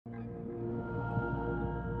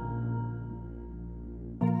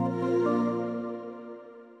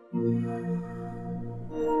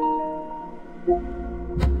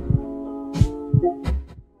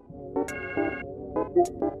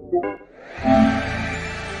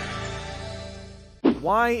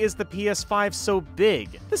Why is the PS5 so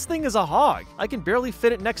big? This thing is a hog. I can barely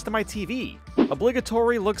fit it next to my TV.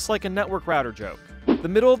 Obligatory looks like a network router joke. The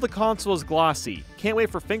middle of the console is glossy. Can't wait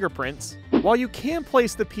for fingerprints. While you can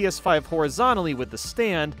place the PS5 horizontally with the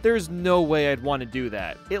stand, there's no way I'd want to do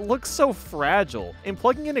that. It looks so fragile, and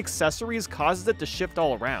plugging in accessories causes it to shift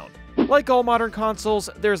all around. Like all modern consoles,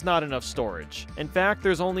 there's not enough storage. In fact,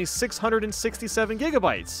 there's only 667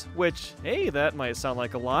 gigabytes, which, hey, that might sound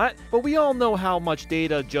like a lot, but we all know how much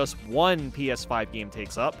data just one PS5 game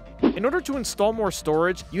takes up. In order to install more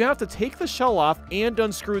storage, you have to take the shell off and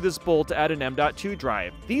unscrew this bolt to add an M.2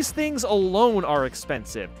 drive. These things alone are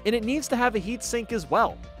expensive, and it needs to have a heatsink as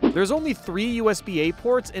well. There's only 3 USB-A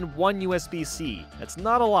ports and 1 USB-C. That's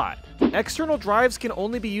not a lot. External drives can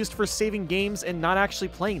only be used for saving games and not actually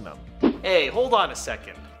playing them. Hey, hold on a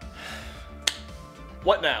second.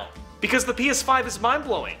 What now? Because the PS5 is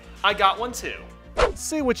mind-blowing. I got one too.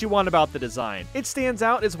 Say what you want about the design. It stands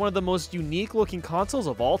out as one of the most unique-looking consoles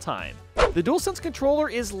of all time. The DualSense controller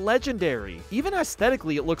is legendary. Even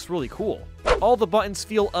aesthetically, it looks really cool. All the buttons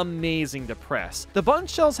feel amazing to press. The button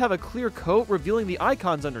shells have a clear coat revealing the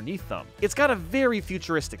icons underneath them. It's got a very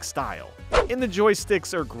futuristic style. And the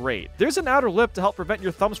joysticks are great. There's an outer lip to help prevent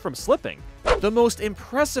your thumbs from slipping. The most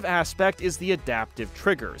impressive aspect is the adaptive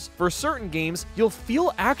triggers. For certain games, you'll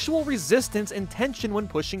feel actual resistance and tension when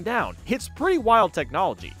pushing down. It's pretty wild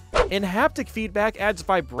technology. And haptic feedback adds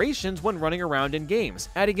vibrations when running around in games,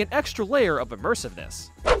 adding an extra layer of immersiveness.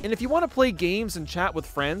 And if you want to play games and chat with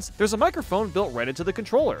friends, there's a microphone built right into the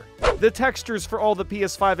controller. The textures for all the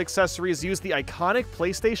PS5 accessories use the iconic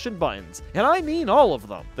PlayStation buttons, and I mean all of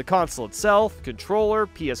them. The console itself, controller,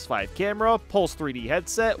 PS5 camera, Pulse 3D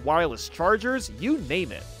headset, wireless chargers, you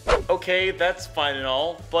name it. Okay, that's fine and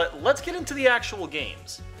all, but let's get into the actual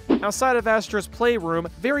games. Outside of Astro's Playroom,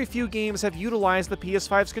 very few games have utilized the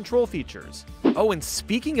PS5's control features. Oh, and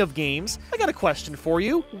speaking of games, I got a question for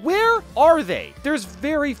you. Where are they? There's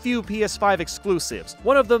very few PS5 exclusives,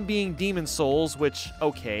 one of them being Demon's Souls, which,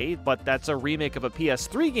 okay, but that's a remake of a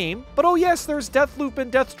PS3 game. But oh yes, there's Deathloop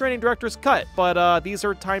and Death Stranding Director's Cut, but these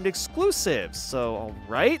are timed exclusives, so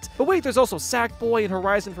alright. But wait, there's also Sackboy and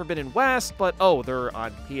Horizon Forbidden West, but oh, they're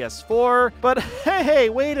on PS4. But hey,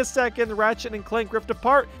 wait a second, Ratchet & Clank Rift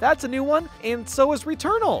Apart, that's a new one, and so is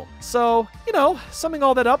Returnal. So, you know, summing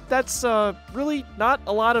all that up, that's really not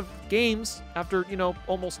a lot of games after,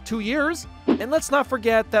 almost 2 years. And let's not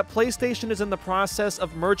forget that PlayStation is in the process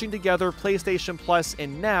of merging together PlayStation Plus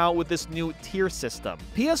and Now with this new tier system.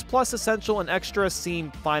 PS Plus Essential and Extra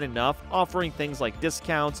seem fine enough, offering things like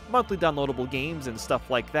discounts, monthly downloadable games, and stuff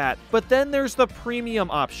like that. But then there's the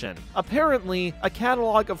premium option. Apparently, a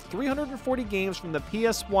catalog of 340 games from the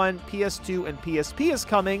PS1, PS2, and PSP is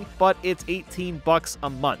coming, but it's $18 a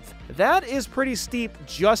month. That is pretty steep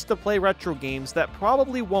just to play retro games that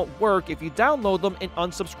probably won't work if you download them and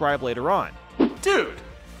unsubscribe later on. Dude,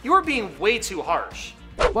 you are being way too harsh.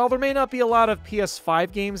 While there may not be a lot of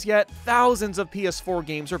PS5 games yet, thousands of PS4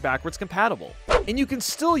 games are backwards compatible. And you can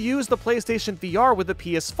still use the PlayStation VR with the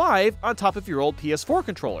PS5 on top of your old PS4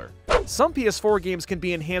 controller. Some PS4 games can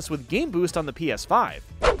be enhanced with Game Boost on the PS5.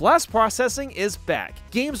 Blast processing is back.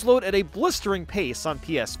 Games load at a blistering pace on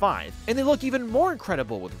PS5, and they look even more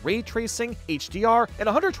incredible with ray tracing, HDR, and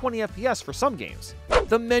 120 FPS for some games.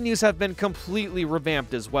 The menus have been completely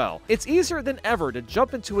revamped as well. It's easier than ever to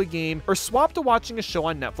jump into a game or swap to watching a show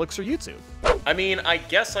on Netflix or YouTube. I mean, I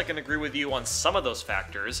guess I can agree with you on some of those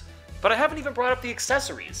factors, but I haven't even brought up the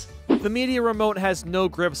accessories. The media remote has no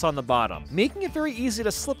grips on the bottom, making it very easy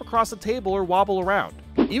to slip across the table or wobble around.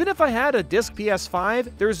 Even if I had a disc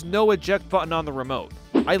PS5, there's no eject button on the remote.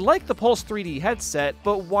 I like the Pulse 3D headset,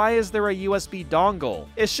 but why is there a USB dongle?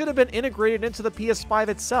 It should have been integrated into the PS5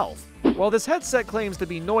 itself. While this headset claims to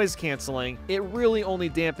be noise cancelling, it really only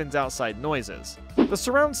dampens outside noises. The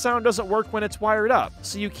surround sound doesn't work when it's wired up,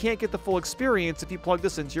 so you can't get the full experience if you plug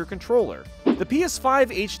this into your controller. The PS5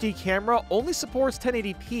 HD camera only supports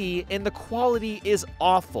 1080p, and the quality is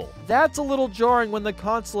awful. That's a little jarring when the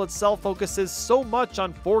console itself focuses so much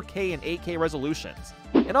on 4K and 8K resolutions.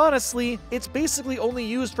 And honestly, it's basically only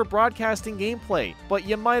used for broadcasting gameplay, but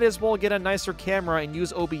you might as well get a nicer camera and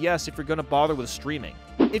use OBS if you're gonna bother with streaming.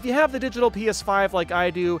 If you have the digital PS5 like I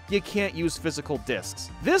do, you can't use physical discs.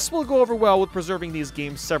 This will go over well with preserving these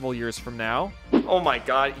games several years from now. Oh my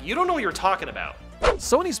god, you don't know what you're talking about.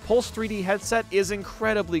 Sony's Pulse 3D headset is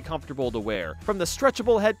incredibly comfortable to wear. From the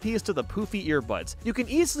stretchable headpiece to the poofy earbuds, you can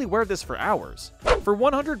easily wear this for hours. For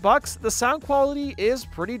 $100, the sound quality is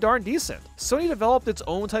pretty darn decent. Sony developed its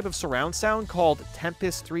own type of surround sound called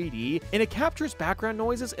Tempest 3D, and it captures background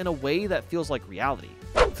noises in a way that feels like reality.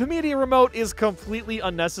 The media remote is completely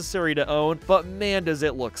unnecessary to own, but man does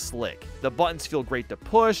it look slick. The buttons feel great to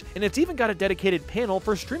push, and it's even got a dedicated panel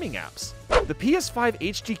for streaming apps. The PS5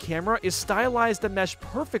 HD camera is stylized to mesh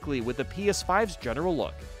perfectly with the PS5's general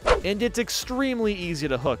look. And it's extremely easy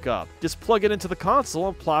to hook up. Just plug it into the console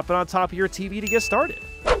and plop it on top of your TV to get started.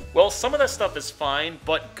 Well, some of that stuff is fine,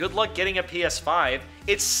 but good luck getting a PS5.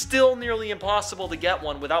 It's still nearly impossible to get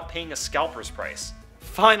one without paying a scalper's price.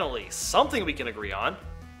 Finally, something we can agree on.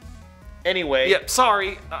 Anyway, yeah,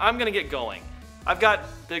 sorry, I'm gonna get going. I've got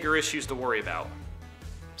bigger issues to worry about.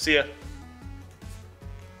 See ya.